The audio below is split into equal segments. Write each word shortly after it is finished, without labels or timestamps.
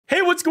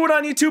what's going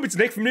on YouTube? It's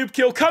Nick from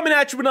Noobkill coming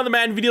at you with another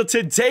Madden video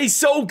today.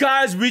 So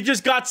guys, we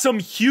just got some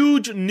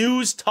huge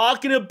news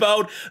talking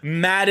about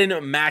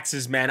Madden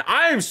Maxes, man.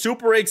 I am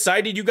super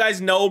excited. You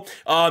guys know,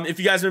 if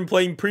you guys have been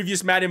playing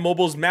previous Madden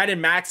Mobiles,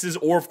 Madden Maxes,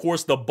 or of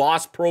course the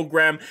Boss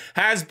program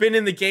has been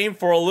in the game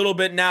for a little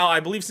bit now.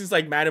 I believe since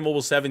like Madden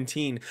Mobile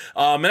 17.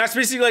 And that's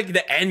basically like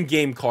the end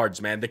game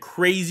cards, man. The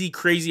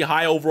crazy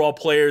high overall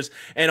players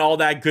and all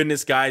that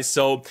goodness, guys.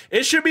 So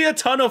it should be a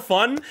ton of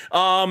fun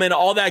and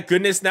all that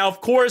goodness. Now,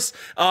 of course,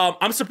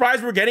 I'm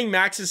surprised we're getting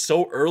Maxes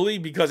so early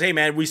because, hey,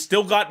 man, we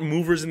still got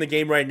movers in the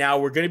game right now.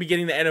 We're going to be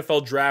getting the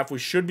NFL draft. We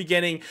should be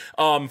getting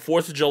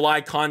 4th of July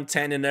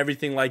content and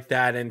everything like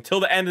that until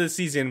the end of the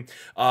season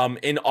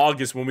in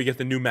August when we get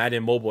the new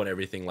Madden Mobile and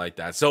everything like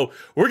that. So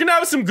we're going to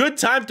have some good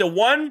time to,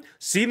 one,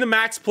 see the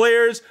Max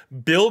players,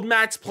 build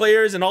Max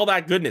players, and all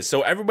that goodness.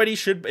 So everybody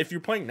should, if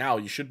you're playing now,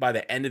 you should by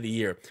the end of the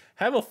year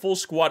have a full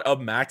squad of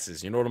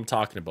Maxes. You know what I'm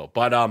talking about.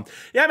 But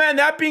yeah, man,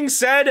 that being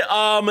said,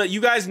 you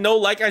guys know,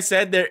 like I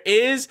said, there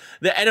is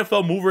the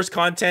NFL movers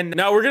content.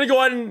 Now we're gonna go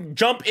ahead and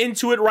jump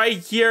into it right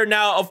here.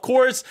 Now, of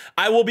course,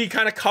 I will be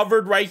kind of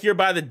covered right here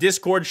by the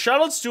Discord.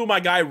 Shoutouts to my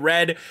guy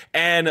Red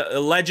and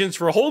Legends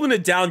for holding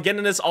it down,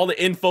 getting us all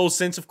the info,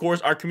 since of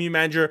course our community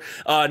manager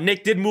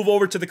Nick did move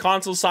over to the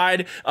console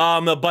side,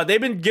 but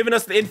they've been giving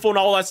us the info and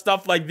all that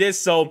stuff like this.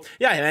 So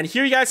yeah, man,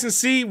 here you guys can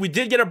see we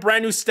did get a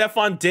brand new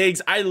Stephon Diggs.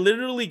 I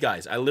literally, guys,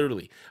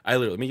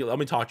 let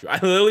me talk to you. I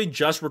literally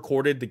just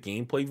recorded the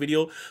gameplay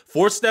video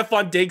for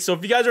Stephon Diggs. So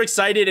if you guys are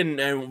excited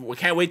and we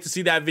can't wait to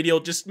see that video,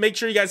 just make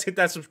sure you guys hit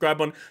that subscribe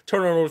button,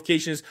 turn on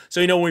notifications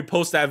so you know when we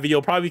post that video.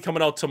 Probably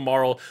coming out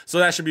tomorrow, so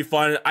that should be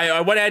fun.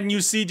 I went ahead and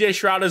used CJ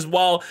Stroud as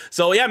well.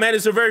 So yeah, man,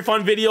 it's a very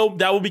fun video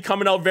that will be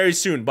coming out very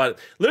soon. But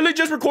literally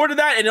just recorded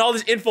that and all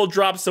this info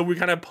drops, so we're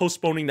kind of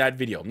postponing that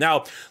video.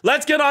 Now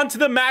let's get on to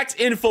the Max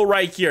info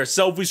right here.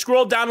 So if we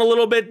scroll down a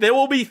little bit, there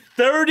will be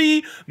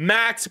 30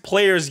 Max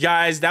players,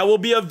 guys, that will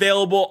be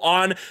available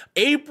on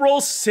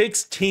April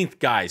 16th,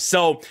 guys.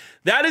 So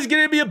that is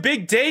going to be a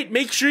big date.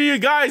 Make sure you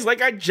guys,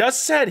 like I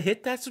just said,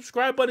 hit that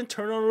subscribe button,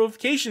 turn on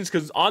notifications,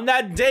 because on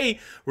that day,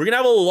 we're going to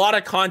have a lot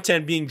of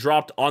content being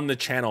dropped on the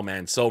channel,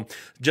 man. So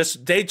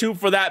just stay tuned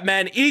for that,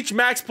 man. Each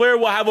Max player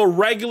will have a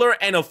regular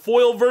and a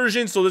foil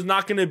version, so there's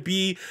not going to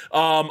be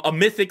a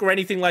mythic or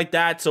anything like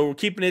that. So we're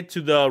keeping it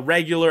to the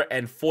regular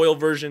and foil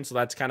version, so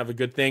that's kind of a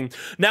good thing.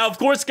 Now, of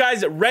course,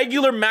 guys,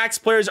 regular Max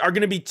players are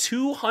going to be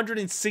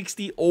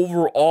 260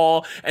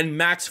 overall, and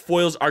Max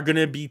foils are going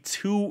to be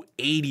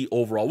 280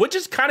 overall, which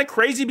is kind of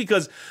crazy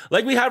because,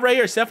 like we have right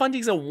here, Stephon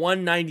Diggs at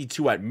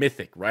 192 at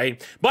Mythic,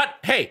 right? But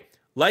hey,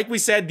 like we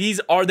said, these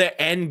are the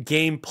end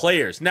game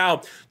players.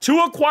 Now, to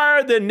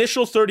acquire the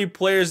initial 30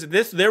 players,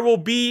 there will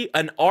be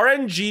an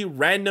RNG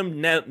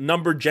random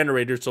number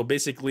generator. So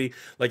basically,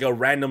 like a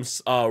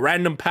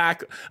random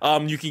pack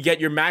you can get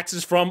your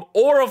Maxes from,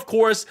 or of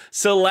course,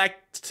 select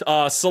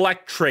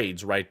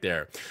trades right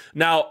there.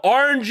 Now,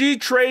 RNG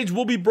trades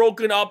will be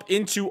broken up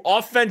into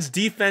offense,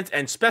 defense,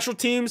 and special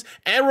teams,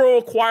 and will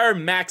require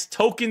Max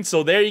tokens.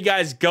 So there you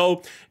guys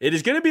go. It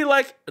is going to be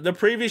like the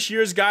previous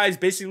years, guys.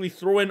 Basically,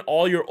 throw in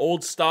all your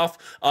old stuff,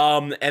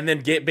 and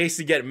then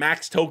basically get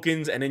Max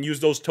tokens, and then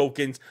use those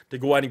tokens to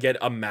go ahead and get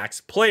a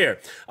Max player.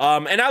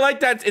 And I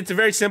like that. It's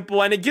very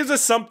simple, and it gives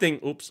us something.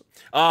 Oops.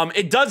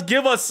 It does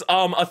give us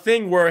a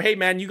thing where, hey,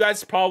 man, you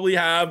guys probably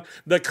have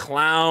the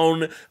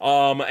clown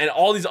and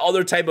all these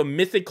other type of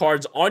mythic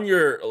cards on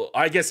your,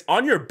 I guess,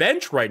 on your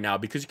bench right now,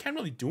 because you can't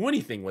really do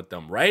anything with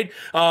them, right?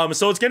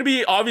 So it's going to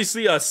be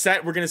obviously a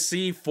set we're going to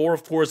see for,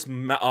 of course,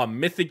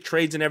 mythic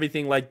trades and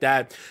everything like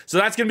that. So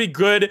that's going to be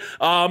good.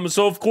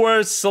 So of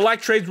course,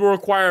 select trades will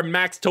require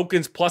Max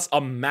tokens plus a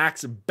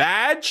Max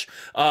badge.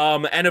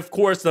 And of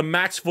course, the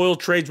Max foil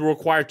trades will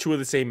require 2 of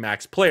the same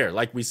Max player,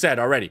 like we said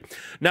already.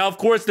 Now, of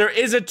course, there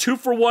is a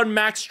 2-for-1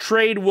 Max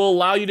trade, will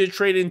allow you to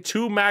trade in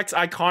 2 Max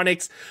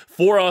iconics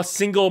for a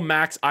single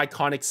Max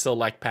iconic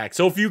select pack.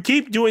 So if you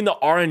keep doing the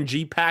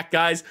RNG pack,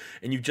 guys,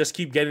 and you just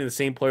keep getting the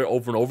same player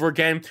over and over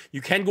again,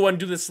 you can go and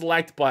do the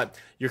select, but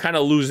you're kind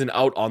of losing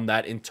out on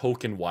that in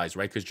token wise,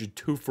 right? Because you're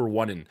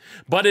 2-for-1 in,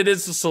 but it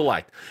is a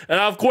select. And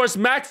of course,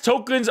 Max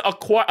tokens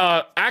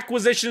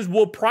acquisitions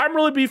will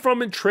primarily be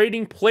from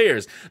trading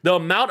players. The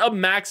amount of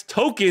Max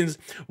tokens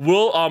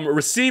will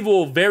receive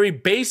will vary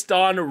based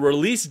on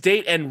release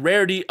date and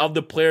rarity of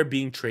the player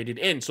being traded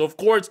in. So of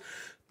course,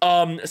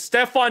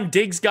 Stephon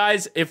Diggs,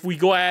 guys, if we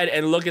go ahead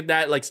and look at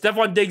that, like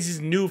Stephon Diggs is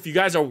new. If you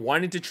guys are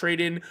wanting to trade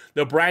in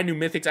the brand new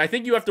mythics, I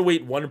think you have to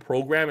wait one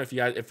program if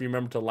you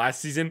remember to last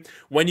season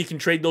when you can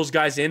trade those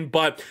guys in.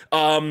 But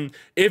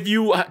if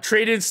you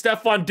traded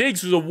Stephon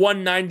Diggs who's a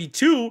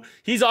 192,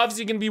 he's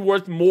obviously going to be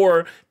worth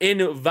more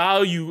in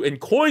value and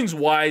coins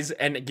wise,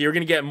 and you're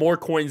going to get more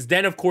coins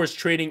than, of course,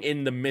 trading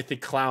in the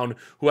mythic clown,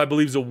 who I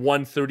believe is a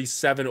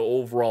 137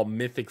 overall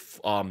mythic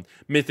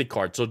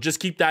card. So just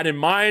keep that in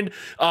mind.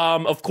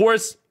 Of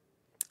course,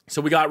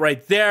 so we got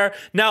right there.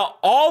 Now,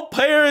 all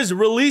players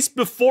released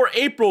before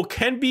April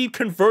can be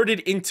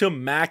converted into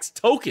Max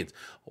tokens.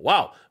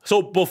 Wow.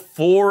 So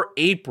before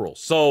April.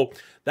 So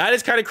that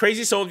is kind of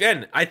crazy. So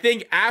again, I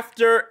think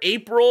after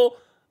April,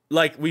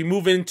 like we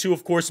move into,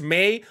 of course,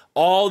 May,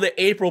 all the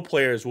April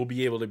players will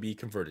be able to be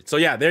converted. So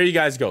yeah, there you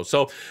guys go.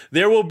 So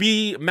there will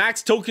be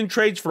max token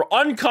trades for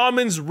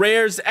uncommons,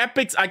 rares,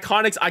 epics,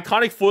 iconics,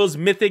 iconic foils,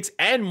 mythics,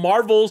 and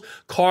Marvel's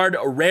card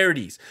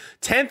rarities.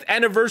 10th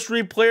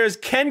anniversary players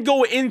can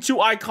go into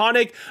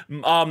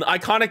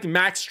iconic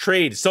max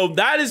trade. So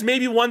that is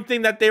maybe one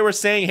thing that they were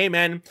saying, hey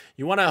man,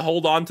 you want to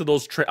hold on to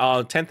those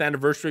 10th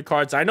anniversary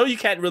cards. I know you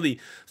can't really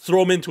throw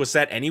them into a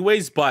set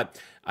anyways,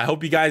 but I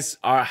hope you guys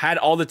had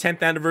all the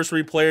 10th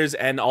anniversary players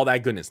and all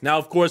that goodness. Now,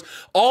 of course,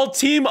 all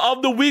team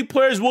of the week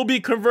players will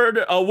be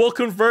converted. Will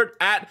convert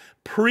at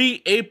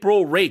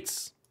pre-April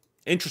rates.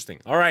 Interesting.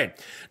 All right.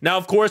 Now,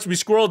 of course, we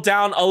scroll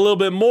down a little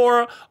bit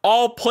more.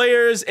 All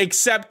players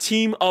except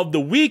team of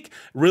the week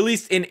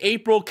released in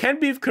April can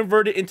be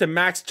converted into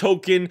max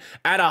token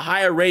at a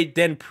higher rate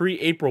than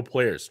pre-April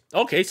players.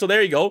 Okay, so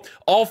there you go.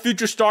 All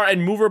future star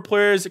and mover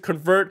players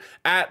convert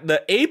at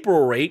the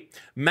April rate.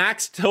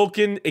 Max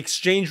token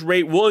exchange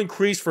rate will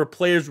increase for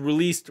players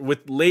released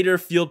with later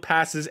field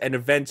passes and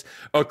event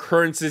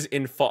occurrences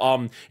in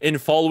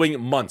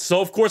following months. So,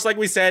 of course, like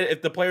we said,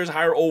 if the players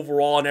higher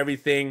overall and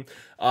everything,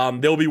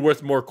 they'll be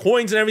worth more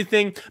coins and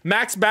everything.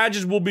 Max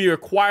badges will be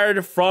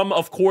required from,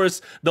 of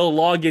course, the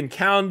login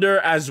calendar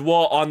as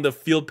well on the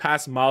field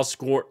pass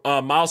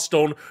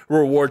milestone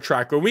reward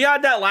tracker. We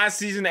had that last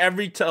season.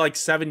 Every like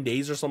 7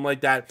 days or something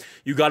like that,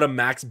 you got a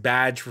max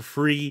badge for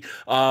free.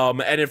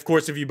 And of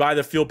course, if you buy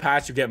the field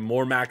pass, you get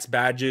more max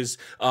badges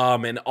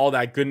and all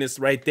that goodness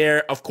right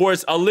there. Of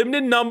course, a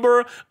limited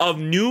number of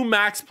new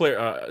max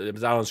player.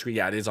 Is that on screen?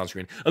 Yeah, it is on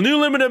screen. A new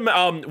limited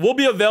will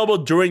be available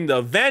during the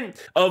event.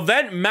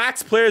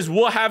 Max players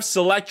will have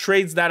select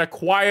trades that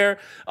acquire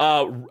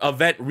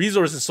event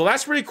resources. So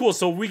that's pretty cool.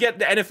 So we get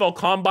the NFL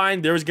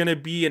Combine. There's going to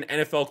be an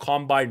NFL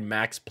Combine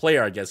max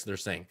player, I guess they're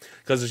saying,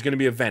 because there's going to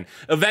be event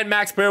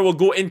max player will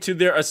go into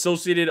their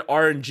associated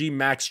RNG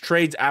max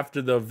trades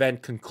after the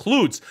event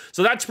concludes.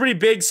 So that's pretty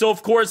big. So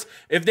of course,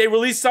 if they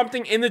release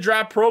something in the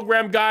draft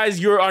program, guys,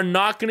 you are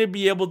not going to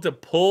be able to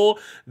pull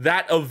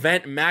that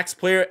event max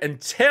player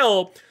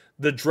until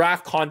the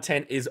draft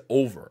content is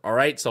over. All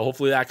right, so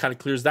hopefully that kind of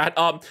clears that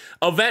up.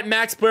 Event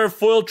max player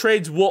foil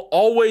trades will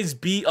always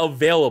be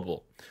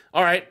available.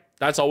 All right,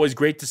 that's always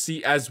great to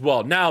see as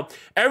well. Now,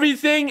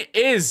 everything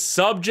is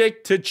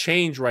subject to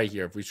change right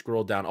here. If we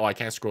scroll down, oh, I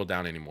can't scroll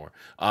down anymore.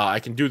 I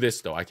can do this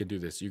though. I can do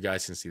this. You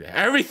guys can see that.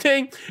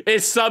 Everything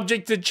is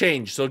subject to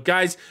change. So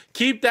guys,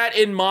 keep that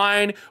in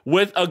mind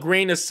with a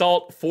grain of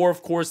salt for,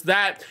 of course,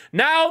 that.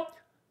 Now,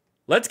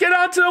 let's get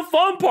on to the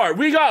fun part.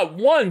 We got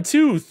 1,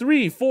 2,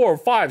 3, 4,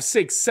 5,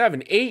 6,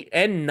 7, 8,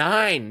 and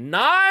 9.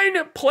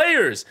 9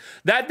 players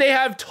that they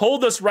have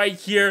told us right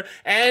here.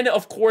 And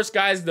of course,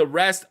 guys, the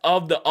rest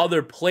of the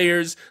other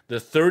players, the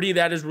 30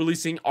 that is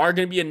releasing, are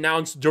going to be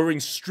announced during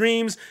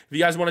streams. If you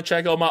guys want to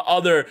check out my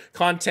other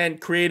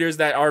content creators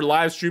that are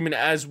live streaming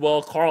as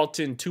well,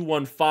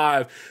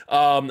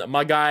 Carlton215,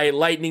 my guy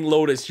Lightning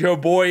Lotus, your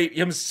boy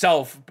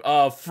himself,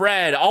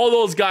 Fred, all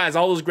those guys,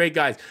 all those great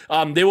guys,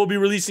 they will be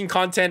releasing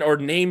content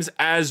or names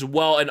as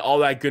well and all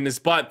that goodness.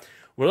 But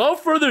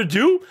without further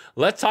ado,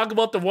 let's talk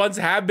about the ones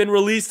that have been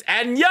released.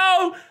 And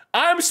yo,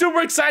 I'm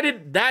super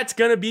excited. That's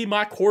gonna be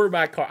my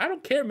quarterback card. I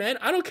don't care, man.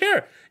 I don't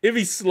care if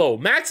he's slow.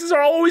 Maxes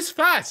are always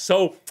fast.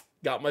 So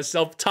got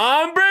myself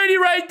Tom Brady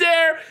right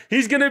there.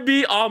 He's gonna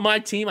be on my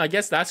team. I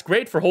guess that's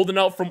great for holding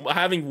out from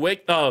having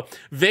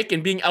Vic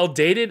and being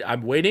outdated.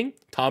 I'm waiting.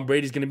 Tom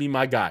Brady's going to be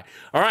my guy.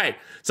 All right.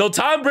 So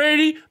Tom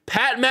Brady,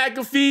 Pat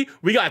McAfee.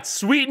 We got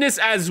Sweetness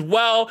as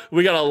well.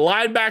 We got a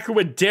linebacker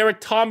with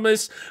Derek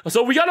Thomas.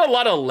 So we got a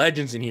lot of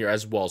legends in here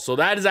as well. So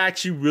that is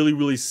actually really,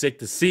 really sick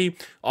to see.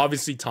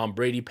 Obviously, Tom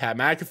Brady, Pat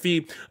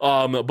McAfee.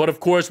 But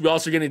of course, we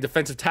also get a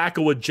defensive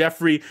tackle with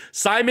Jeffrey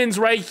Simons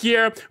right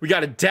here. We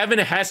got a Devin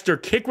Hester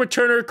kick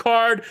returner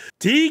card.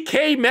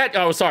 DK Met.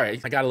 Oh,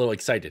 sorry. I got a little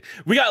excited.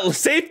 We got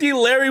safety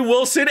Larry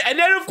Wilson. And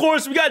then, of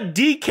course, we got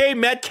DK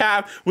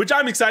Metcalf, which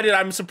I'm excited.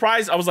 I'm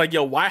surprised. I was like,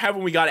 yo, why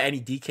haven't we got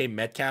any DK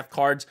Metcalf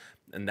cards?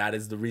 And that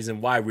is the reason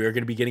why we are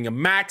going to be getting a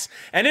max.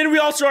 And then we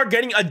also are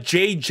getting a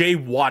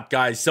JJ Watt,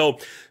 guys. So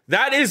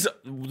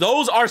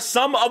those are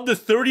some of the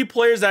 30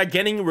 players that are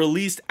getting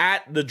released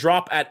at the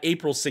drop at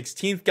April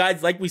 16th,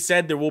 guys. Like we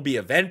said, there will be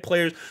event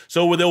players.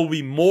 So there will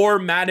be more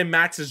Madden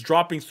Maxes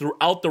dropping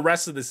throughout the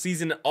rest of the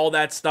season and all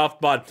that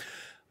stuff. But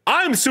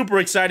I'm super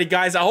excited,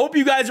 guys. I hope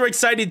you guys are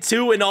excited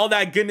too and all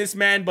that goodness,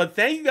 man. But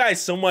thank you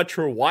guys so much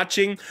for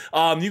watching.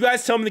 You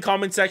guys tell me in the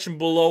comment section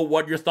below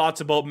what your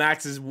thoughts about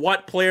maxes.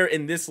 What player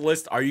in this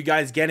list are you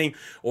guys getting?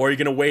 Or are you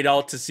going to wait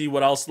out to see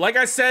what else? Like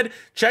I said,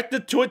 check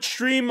the Twitch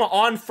stream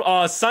on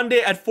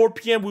Sunday at 4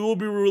 p.m. We will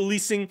be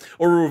releasing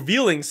or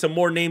revealing some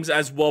more names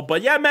as well.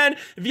 But yeah, man,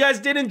 if you guys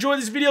did enjoy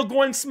this video,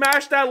 go and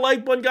smash that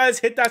like button, guys.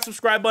 Hit that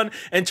subscribe button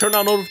and turn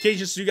on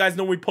notifications so you guys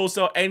know when we post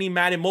out any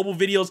Madden mobile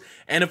videos.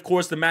 And of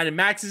course, the Madden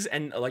Maxes.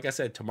 And like I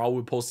said, tomorrow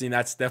we're posting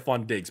that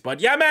Stephon Diggs. But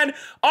yeah, man,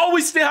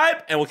 always stay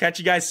hype, and we'll catch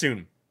you guys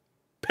soon.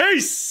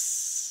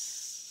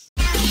 Peace!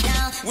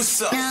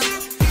 What's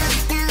up?